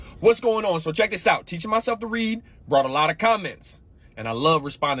What's going on? So check this out. Teaching myself to read brought a lot of comments, and I love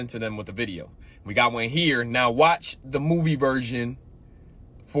responding to them with a video. We got one here. Now watch the movie version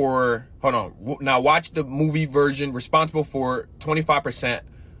Now watch the movie version responsible for 25%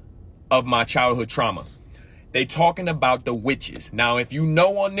 of my childhood trauma. They talking about the witches. Now, if you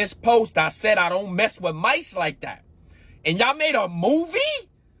know on this post, I said I don't mess with mice like that. And y'all made a movie?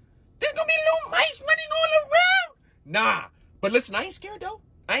 There's gonna be little mice running all around? Nah. But listen, I ain't scared though.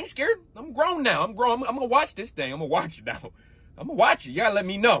 I ain't scared. I'm grown now. I'm grown. I'm gonna watch this thing. I'm gonna watch it now. I'm gonna watch it. You gotta let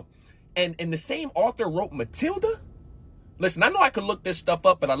me know. And the same author wrote Matilda. Listen, I know I could look this stuff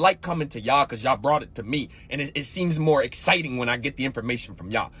up, but I like coming to y'all because y'all brought it to me. And it seems more exciting when I get the information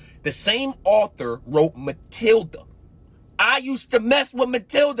from y'all. The same author wrote Matilda. I used to mess with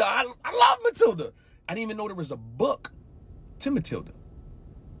Matilda. I love Matilda. I didn't even know there was a book to Matilda.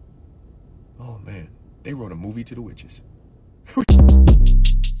 Oh, man. They wrote a movie to the witches.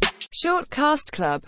 Short Cast Club.